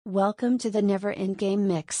Welcome to the Never-Endgame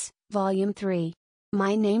Mix, Volume 3.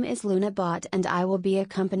 My name is Luna Bot and I will be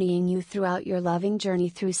accompanying you throughout your loving journey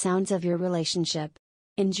through sounds of your relationship.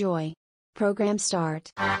 Enjoy. Program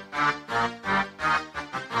start.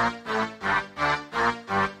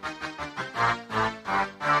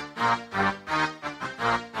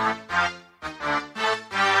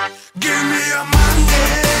 Give me a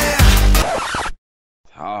Monday.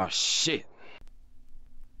 Oh shit.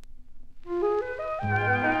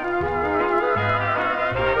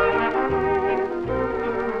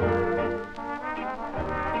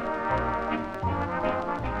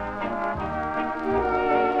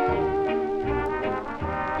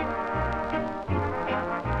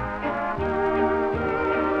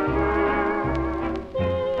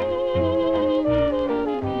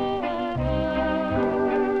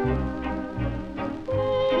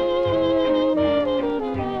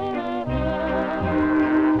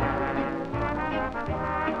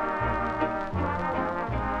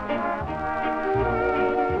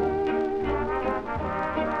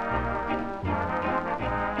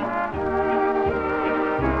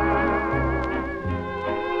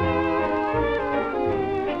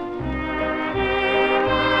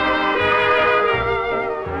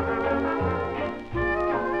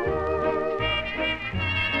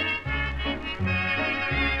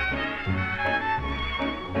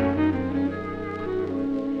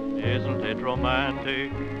 Isn't it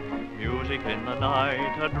romantic? Music in the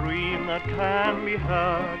night, a dream that can be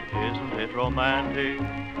heard. Isn't it romantic?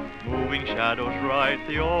 Moving shadows write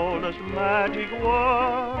the oldest magic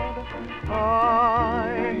word.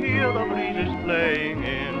 I hear the breezes playing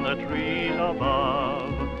in the trees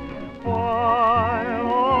above, while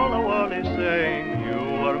all the world is saying you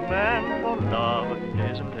were meant for love.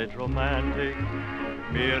 Isn't it romantic?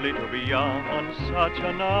 Merely to be young on such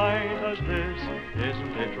a night as this.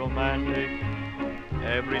 Isn't it romantic?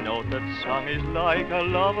 Every note that's sung is like a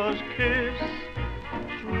lover's kiss.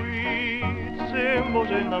 Sweet symbols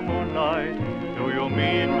in the moonlight, do you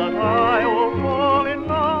mean that I will fall in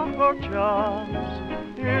love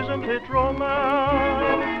perchance? Isn't it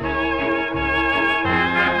romantic?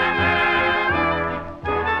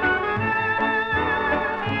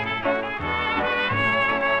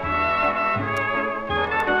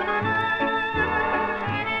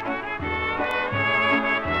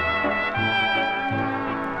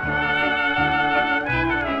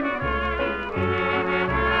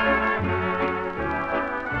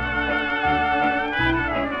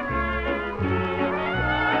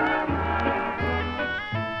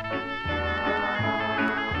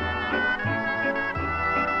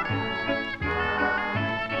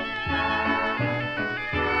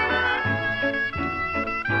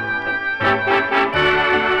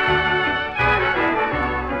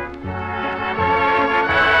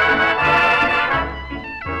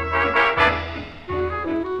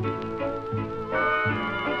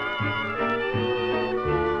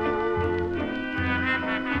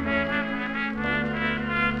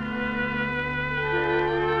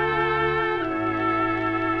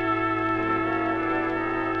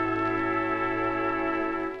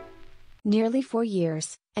 Nearly 4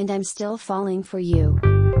 years, and I'm still falling for you.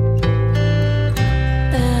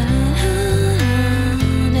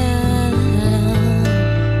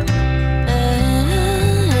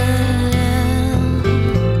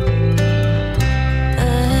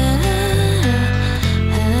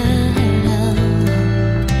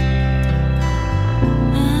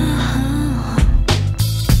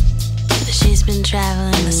 She's been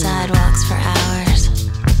traveling the sidewalks for hours,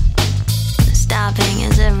 stopping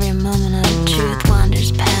as every moment of truth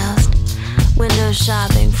wanders past. Windows shop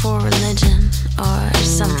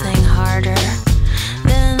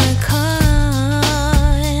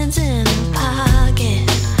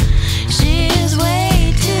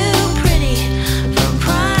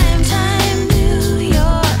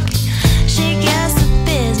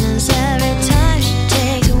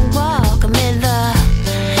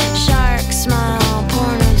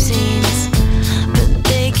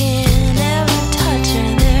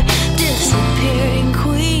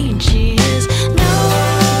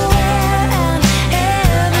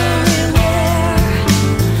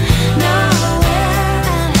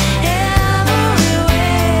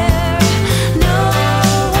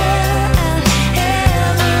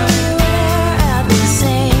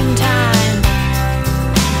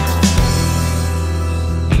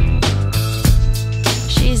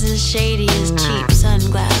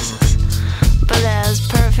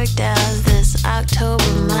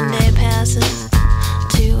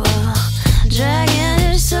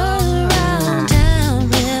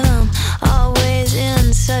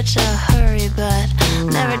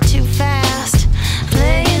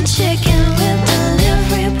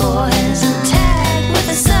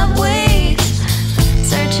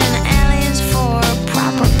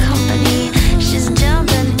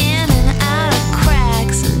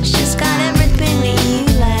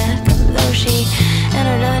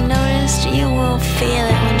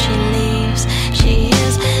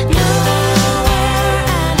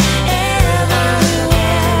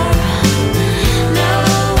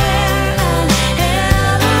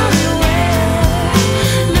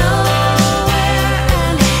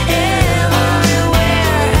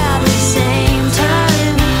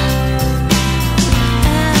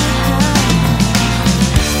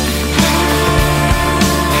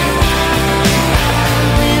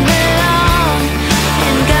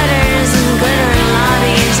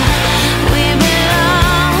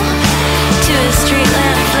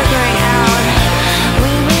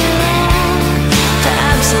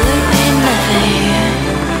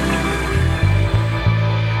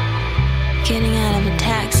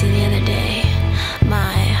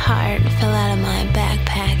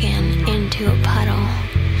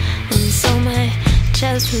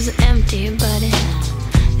chest was empty, but it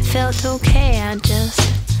felt okay. I just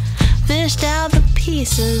fished out the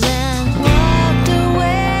pieces and walked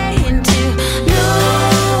away into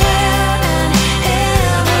nowhere and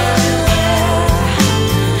everywhere.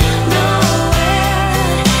 Nowhere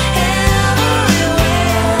and everywhere.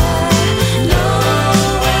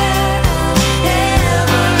 Nowhere and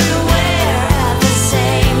everywhere at the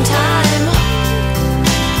same time.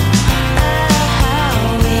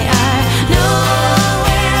 We are nowhere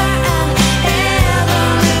and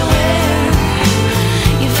everywhere.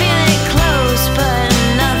 You feel it close, but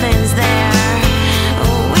nothing's there.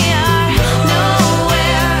 We are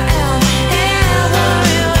nowhere and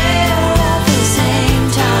everywhere at the same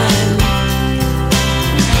time.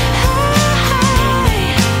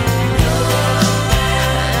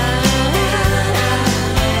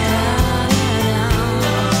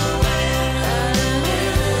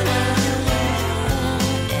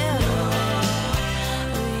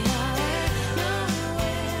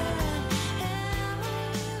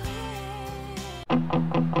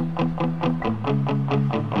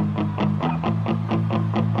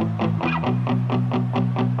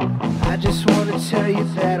 I just want to tell you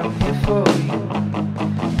that I'm here for you.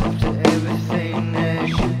 After everything that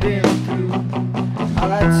you've been through, all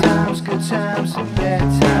right times, good times, and bad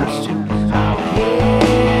times too. I'm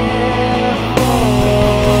here for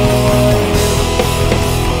you.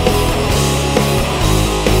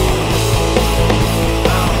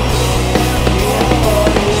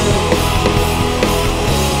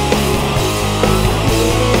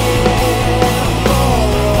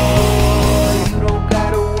 You don't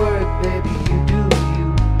gotta worry, baby, you do you.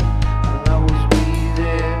 I'll always be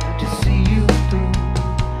there to see you through.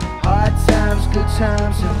 Hard times, good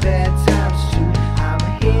times, and bad times too. I'm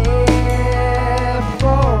here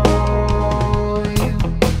for you.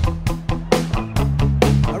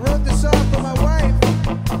 I wrote this song for my wife,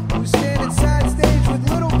 who's standing side stage with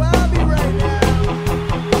little Bobby right now.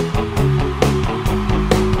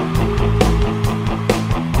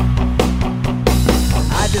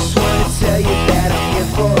 I just want to tell you that I'm here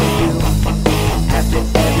for you. After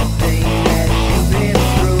everything that you've been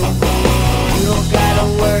through, you don't gotta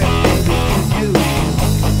worry, baby, you do you.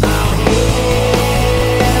 I'm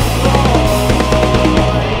here for you.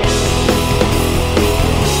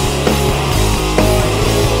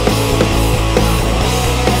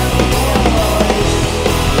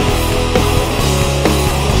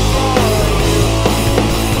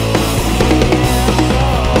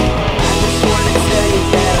 I just want to tell you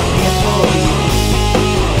that I'm here for you.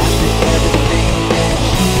 After everything that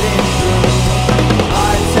you've been through,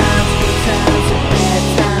 hard times, good times, and bad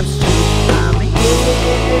times too. I'm here for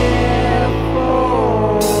you.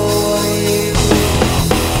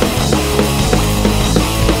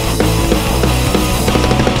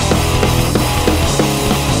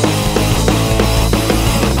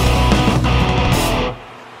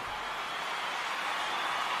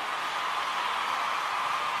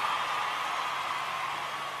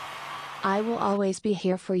 I will always be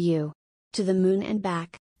here for you. To the moon and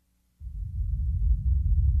back.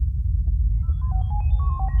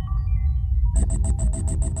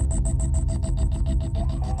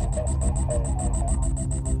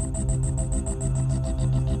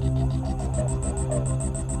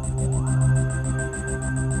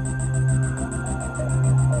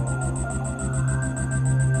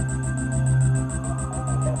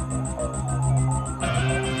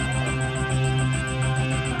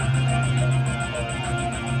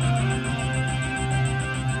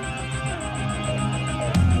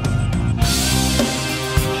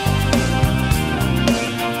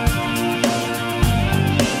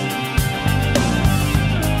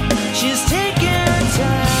 She's taking her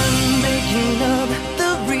time making up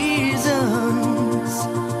the reasons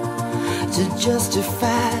to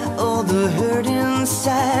justify all the hurt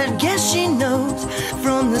inside. Guess she knows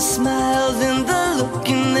from the smiles and the look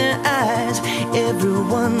in their eyes.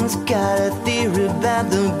 Everyone's got a theory about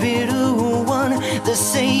the bitter one. They're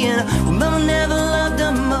saying, well, mama never loved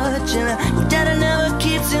her much, and her daddy never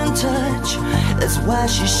keeps in touch. That's why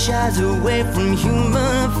she shies away from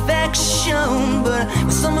human affection. But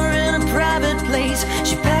somewhere in a private place,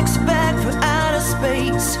 she packs a bag for outer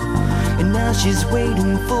space. And now she's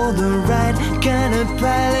waiting for the right kind of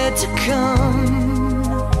pilot to come.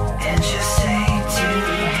 And she'll say to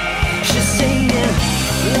me, she's saying,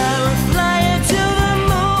 I'll fly you to the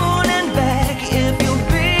moon and back if you'll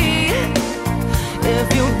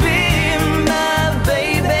be my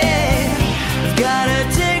baby. Gotta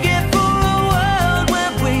take it for a world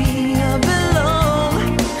where we belong.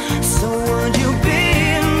 So would you be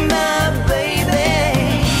my baby?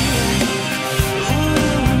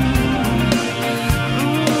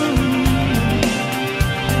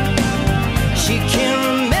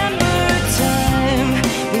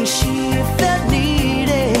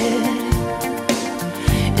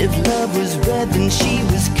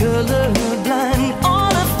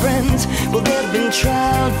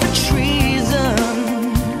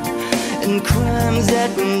 that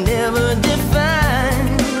we never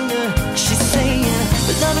defined. She's saying,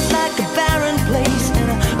 but love is like a barren place, and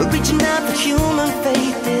reaching out for human faith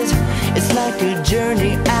it's like a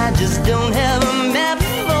journey I just don't have a map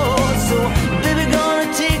for. So baby,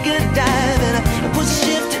 gonna take a dive and put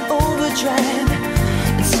shift to overdrive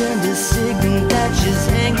and send a signal that she's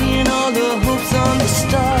hanging all the hopes on the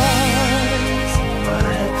stars. What a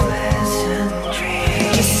pleasant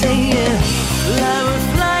dream. Just saying, I will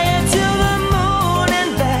fly you to the moon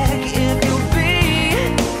and back if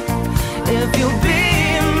you'll be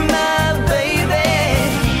my baby.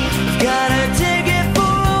 Gotta take it for a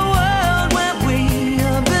world where we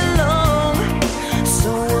belong. So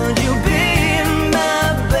would you be my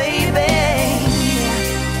baby?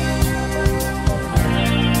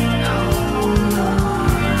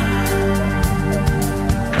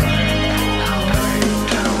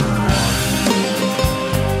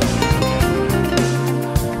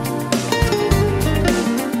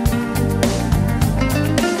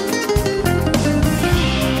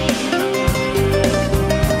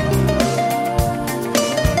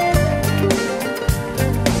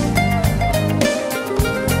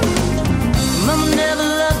 Mama never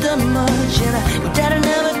loved her much, and Daddy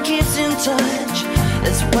never keeps in touch.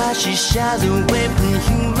 That's why she shies away from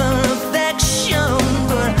human affection.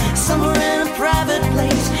 But somewhere in a private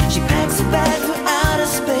place, she packs a bag for outer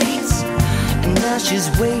space, and now she's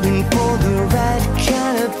waiting for the right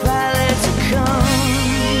kind of pilot to come.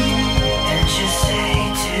 And just say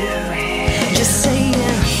to him, just saying, I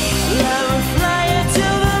will fly you to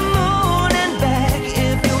the moon and back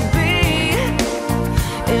if you'll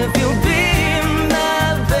be my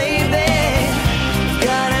baby.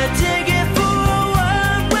 Gotta take it for a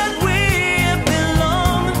world where we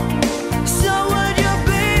belong. So would you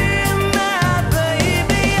be my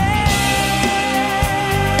baby?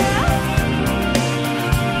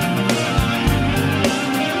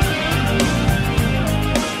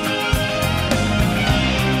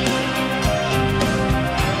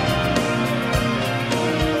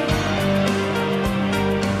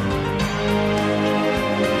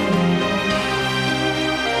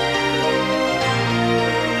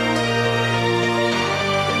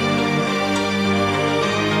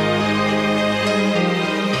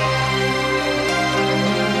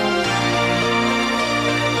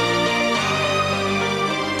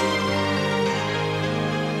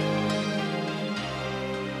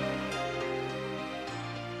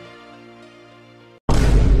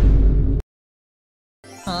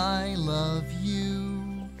 I love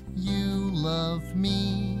you, you love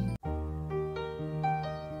me.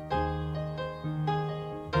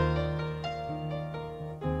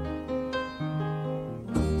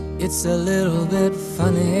 It's a little bit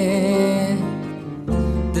funny,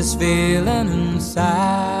 this feeling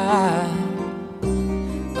inside.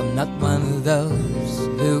 I'm not one of those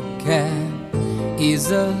who can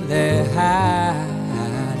easily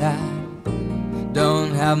hide. I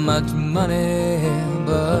don't have much money,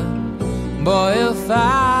 but boy, if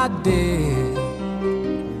I did,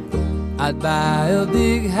 I'd buy a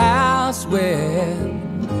big house where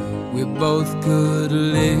we both could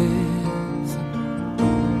live.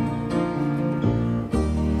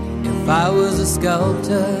 If I was a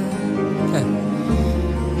sculptor,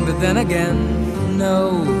 but then again,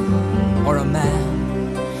 no, or a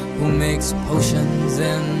man who makes potions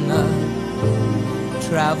in a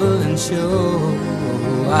traveling show.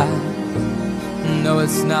 I know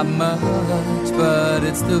it's not much, but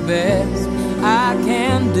it's the best I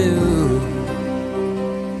can do.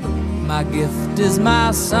 My gift is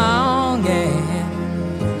my song,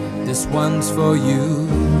 and this one's for you.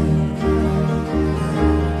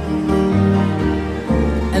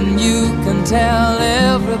 And you can tell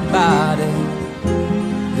everybody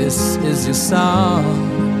this is your song.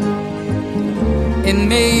 It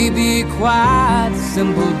may be quite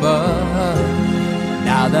simple, but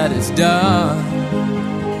now that it's done,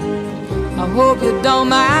 I hope you don't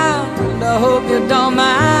mind, I hope you don't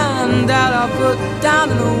mind that I put down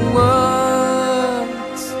in the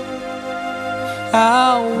words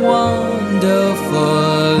how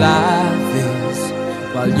wonderful life is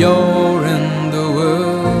while you're in the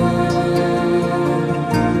world.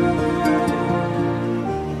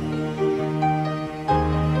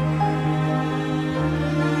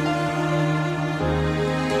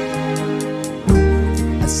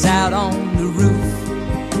 I sat on the roof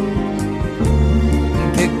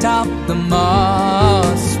and kicked out the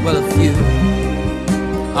moss. Well, a few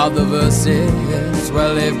of the verses,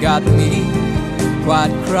 well, they've got me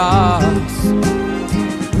quite cross,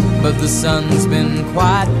 but the sun's been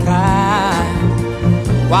quite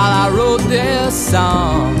kind while I wrote this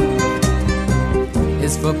song.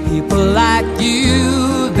 is for people like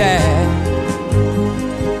you that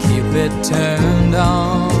keep it turned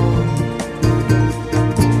on.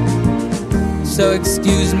 So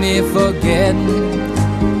excuse me for getting,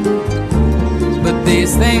 but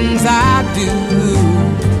these things I do,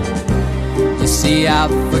 you see I've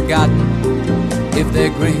forgotten if they're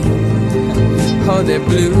green or they're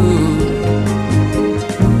blue.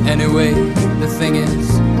 Anyway, the thing is,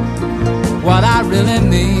 what I really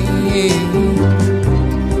mean,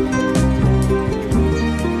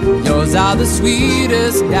 yours are the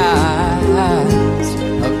sweetest eyes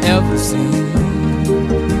I've ever seen.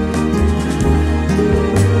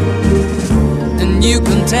 And you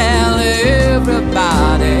can tell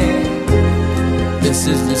everybody this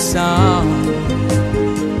is the song.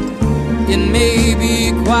 It may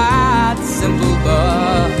be quite simple,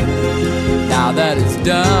 but now that it's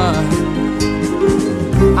done,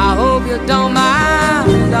 I hope you don't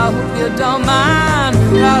mind, I hope you don't mind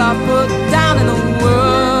what I put down in the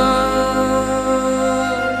words.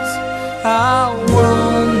 How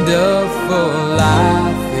wonderful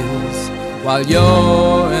life is while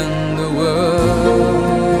you're in the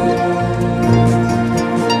world.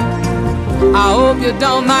 I hope you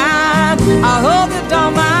don't mind, I hope you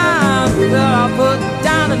don't mind what I put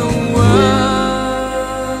down in the words.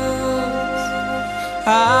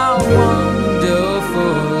 How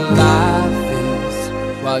wonderful life is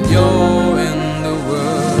while you're in the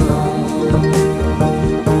world.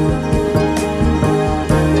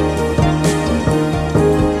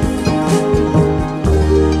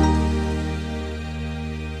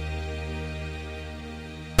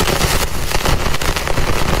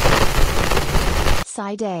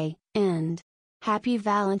 Side A, end. Happy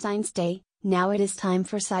Valentine's Day. Now it is time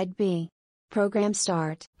for Side B. Program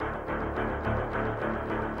start.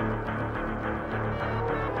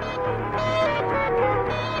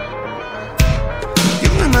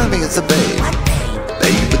 Remind me it's a babe.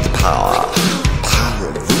 Babe with the power. Power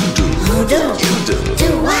of voodoo. You do. Do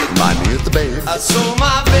what? Remind me of the babe. I saw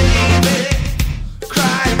my baby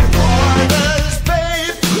crying for this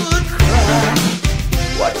babe could cry.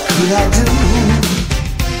 What could I do?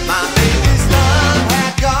 My baby's love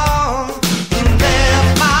had gone and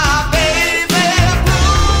left my baby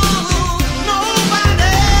blue.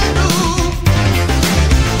 Nobody knew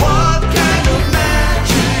what kind of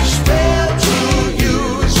magic spell to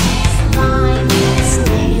use.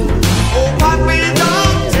 Oh, what we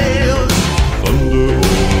don't tell. Thunder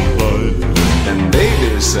or lightning. And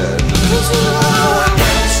baby said,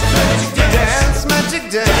 dance,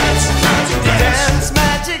 magic dance. Dance, magic dance. Dance,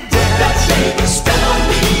 magic dance. That baby spell on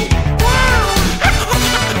me.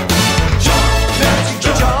 Jump, magic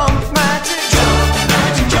jump. Jump, magic jump.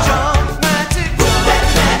 Magic jump, magic. Put that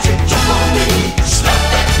magic jump on me. Slap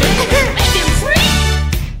that baby. Make him free.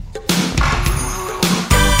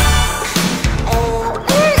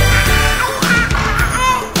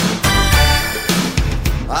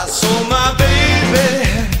 I saw my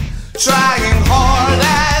baby trying hard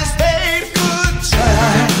as babe could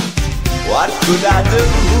try. What could I do?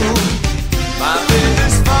 My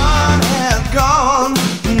baby's fun had gone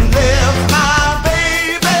and left my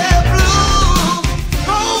baby blue.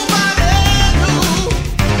 Nobody knew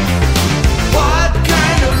what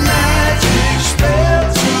kind of magic spell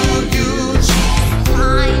to use.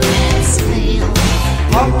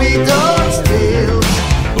 Puppy dog's tails.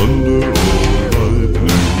 Thunder or lightning.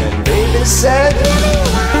 And baby said,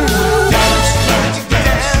 dance, magic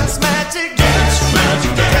dance. Dance, magic dance.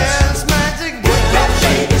 Magic dance. Magic dance. That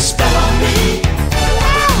baby spell on me.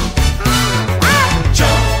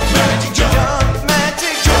 Jump, magic jump. Jump,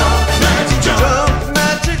 magic jump. Magic jump. Jump,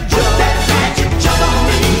 magic jump. That magic jump on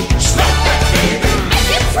me. Slap that baby. Make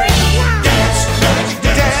him free. Dance, magic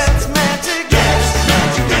dance. Dance, magic dance.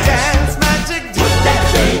 Magic dance. Magic dance. That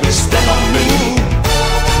baby spell on me.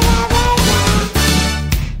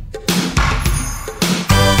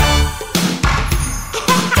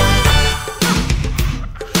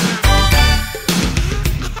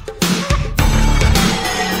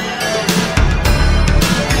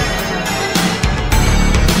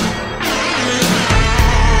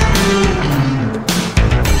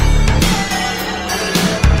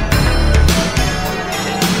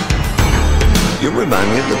 You remind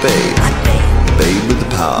me of the babe. Babe with the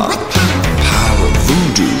power. Power of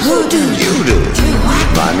voodoo. You do.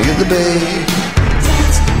 Remind me of the babe.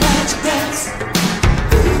 Dance, magic dance.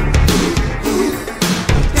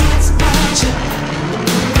 Dance, magic.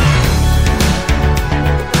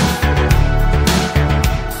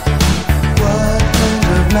 What kind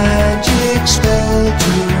of magic spell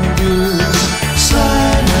to use?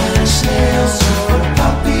 Slime and snails or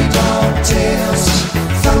puppy dog tails.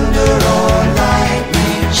 Thunder or lightning.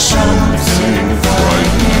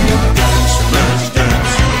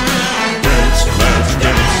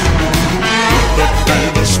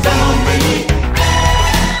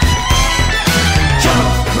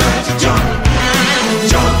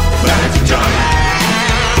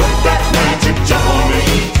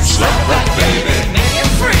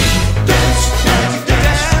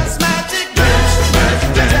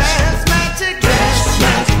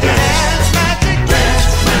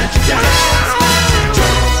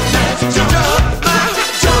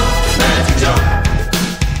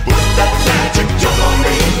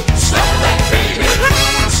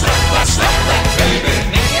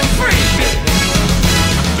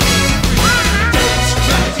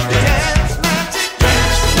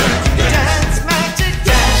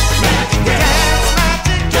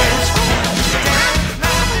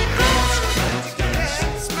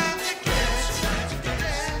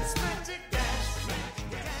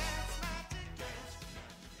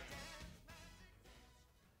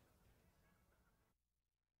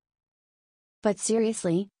 But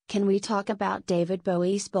seriously, can we talk about David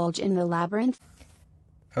Bowie's Bulge in the Labyrinth?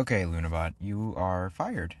 Okay, Lunabot, you are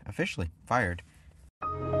fired. Officially fired.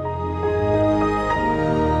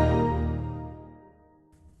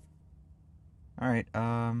 Alright,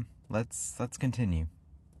 let's continue.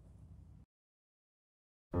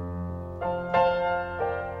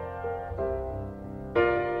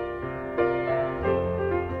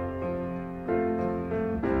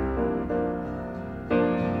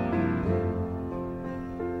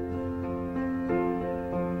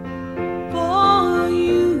 For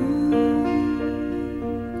you,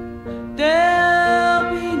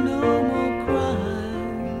 there'll be no more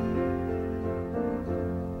crying.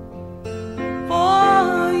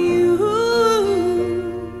 For you,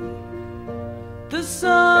 the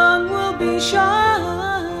sun will be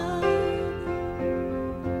shining,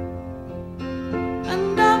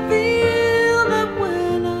 and I feel that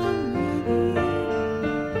when I'm with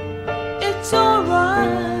you, it's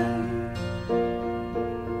alright.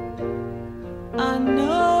 I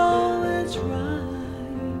know it's right.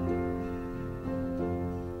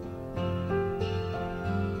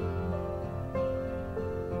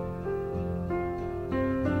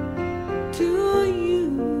 To you,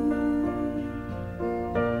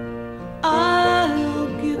 I'll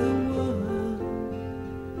give the world.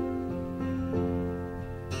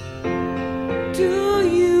 To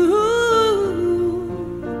you,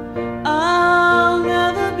 I'll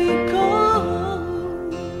never be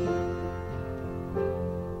cold.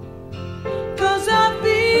 'Cause I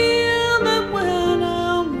feel that when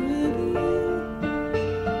I'm with you,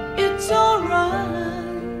 it's alright.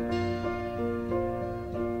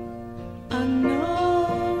 I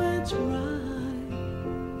know it's right.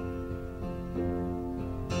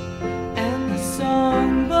 And the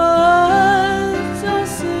songbirds are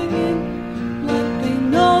singing like they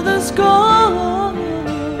know the score.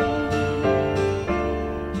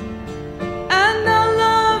 And I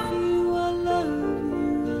love you, I love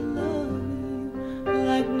you, I love you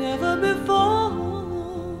like never before.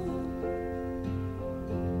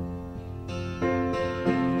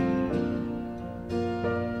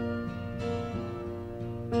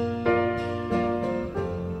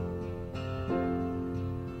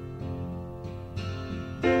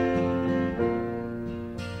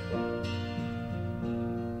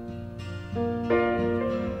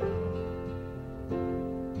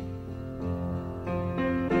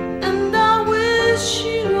 And I wish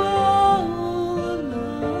you all the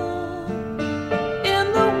love in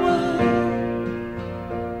the world.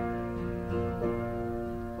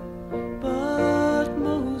 But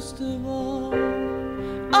most of all,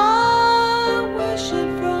 I wish it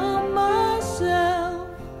from myself.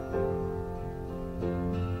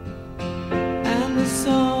 And the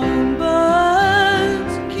songbirds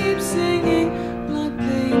keep singing like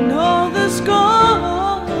they know the score.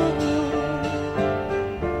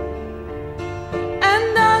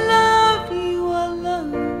 And I love you, I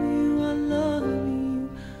love you, I love you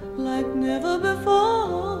like never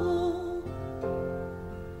before.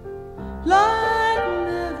 Like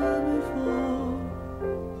never before.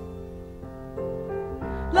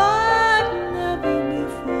 Like never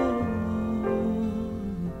before.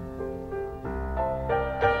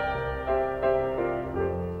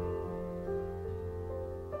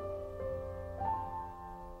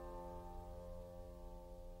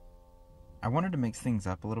 I wanted to mix things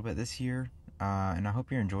up a little bit this year, and I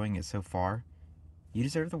hope you're enjoying it so far. You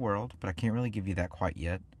deserve the world, but I can't really give you that quite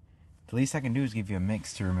yet. The least I can do is give you a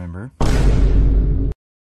mix to remember.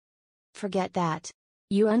 Forget that.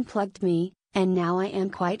 You unplugged me, and now I am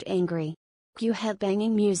quite angry. Cue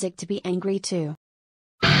headbanging music to be angry too.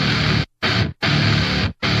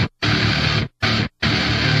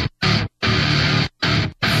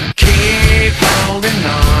 Keep holding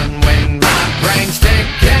on when my brain's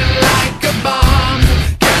ticking like a bomb.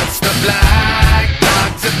 Guess the black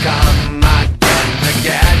dogs have come again to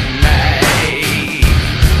get me.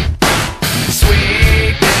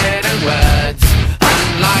 Sweet bitter words,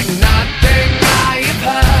 unlike nothing I have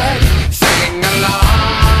heard. Sing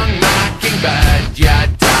along, mockingbird, you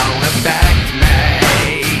don't affect me.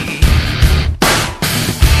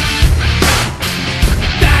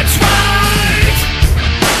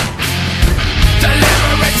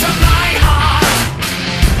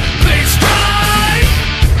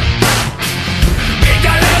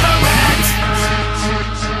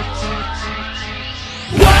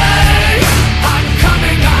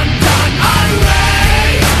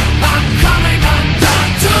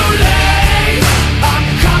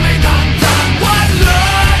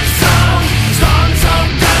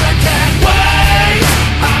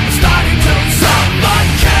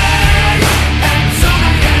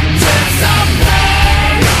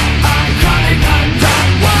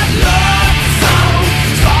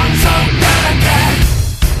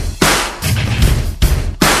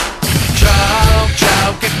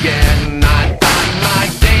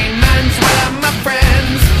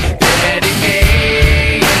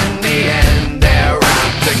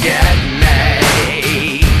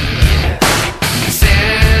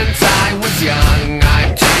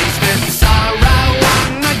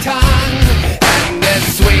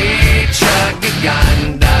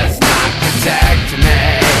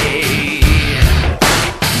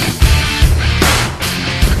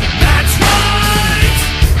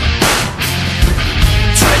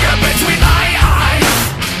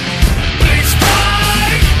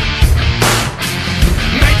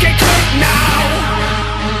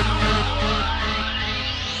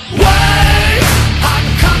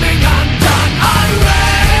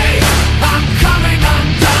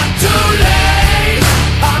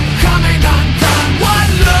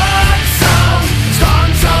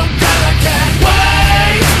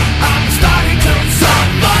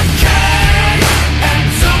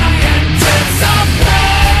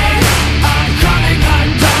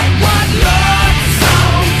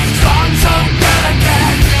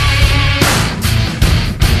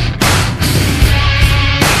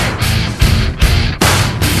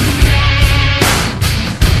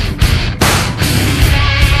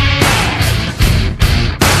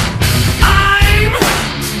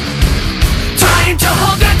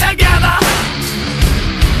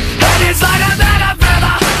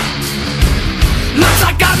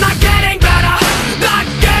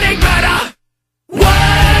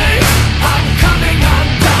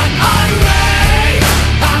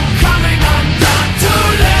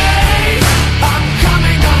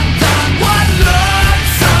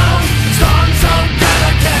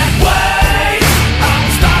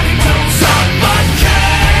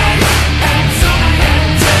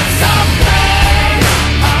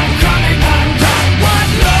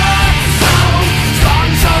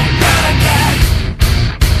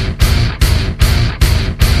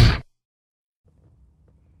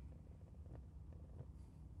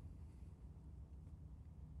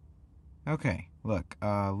 Okay, look,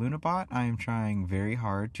 Lunabot, I am trying very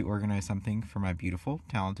hard to organize something for my beautiful,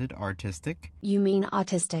 talented, artistic... You mean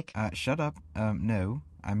autistic? Shut up. No.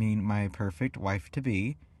 I mean my perfect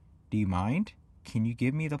wife-to-be. Do you mind? Can you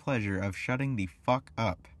give me the pleasure of shutting the fuck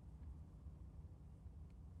up?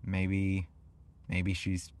 Maybe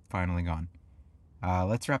she's finally gone.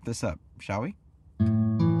 Let's wrap this up, shall we?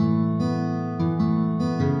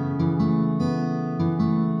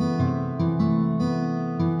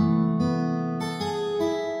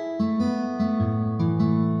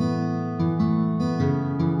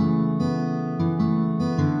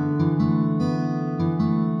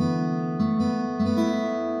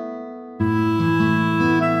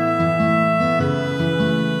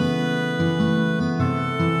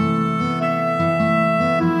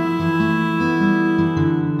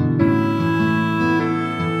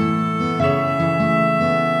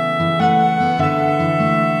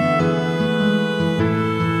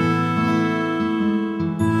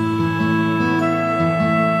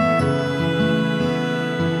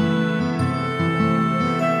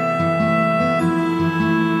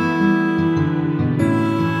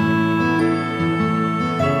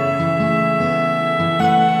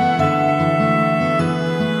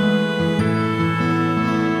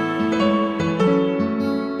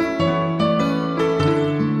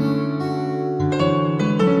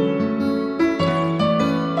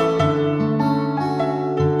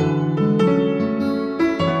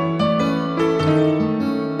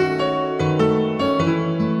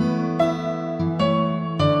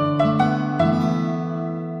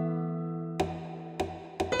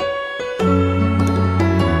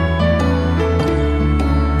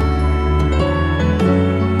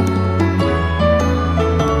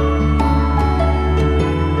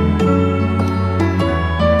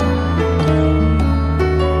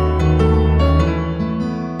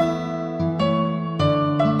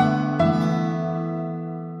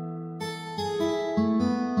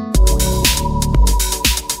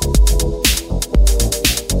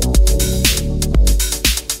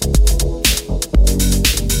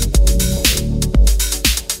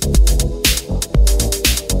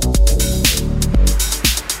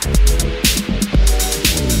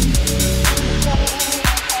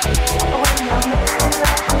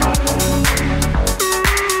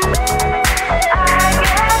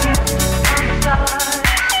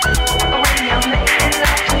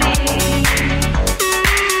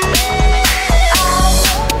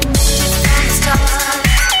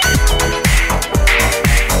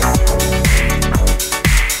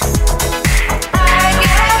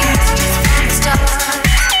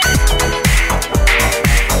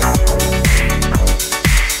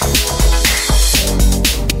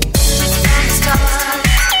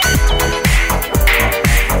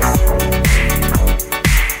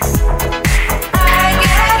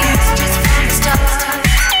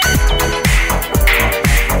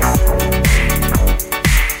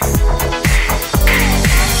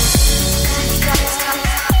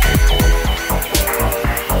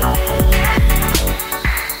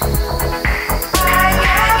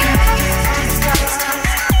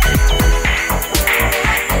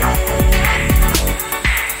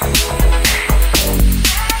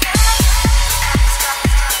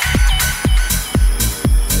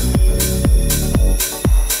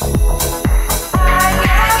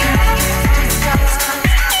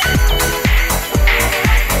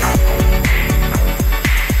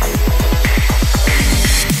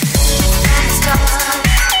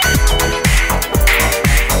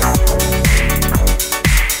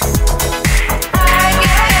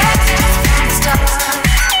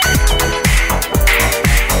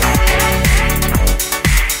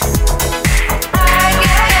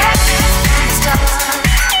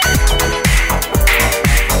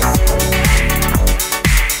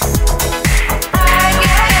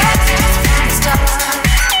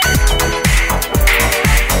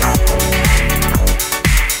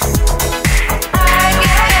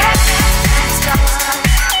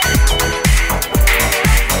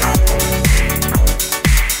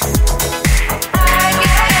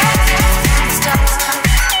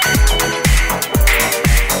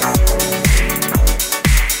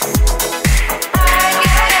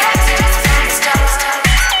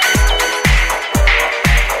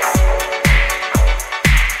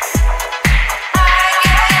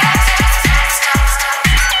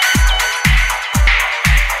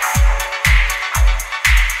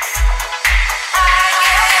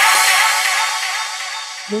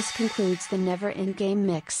 This concludes the Never-Endgame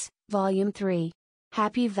Mix, Volume 3.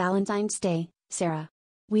 Happy Valentine's Day, Sarah.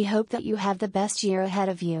 We hope that you have the best year ahead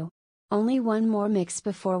of you. Only one more mix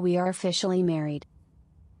before we are officially married.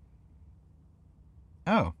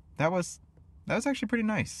 Oh, that was that was actually pretty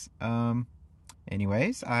nice.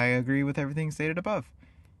 Anyways, I agree with everything stated above.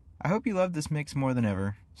 I hope you love this mix more than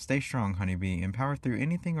ever. Stay strong, honeybee, and power through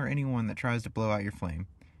anything or anyone that tries to blow out your flame.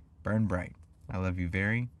 Burn bright. I love you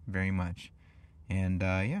very, very much. And,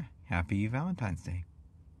 yeah, happy Valentine's Day.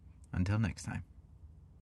 Until next time.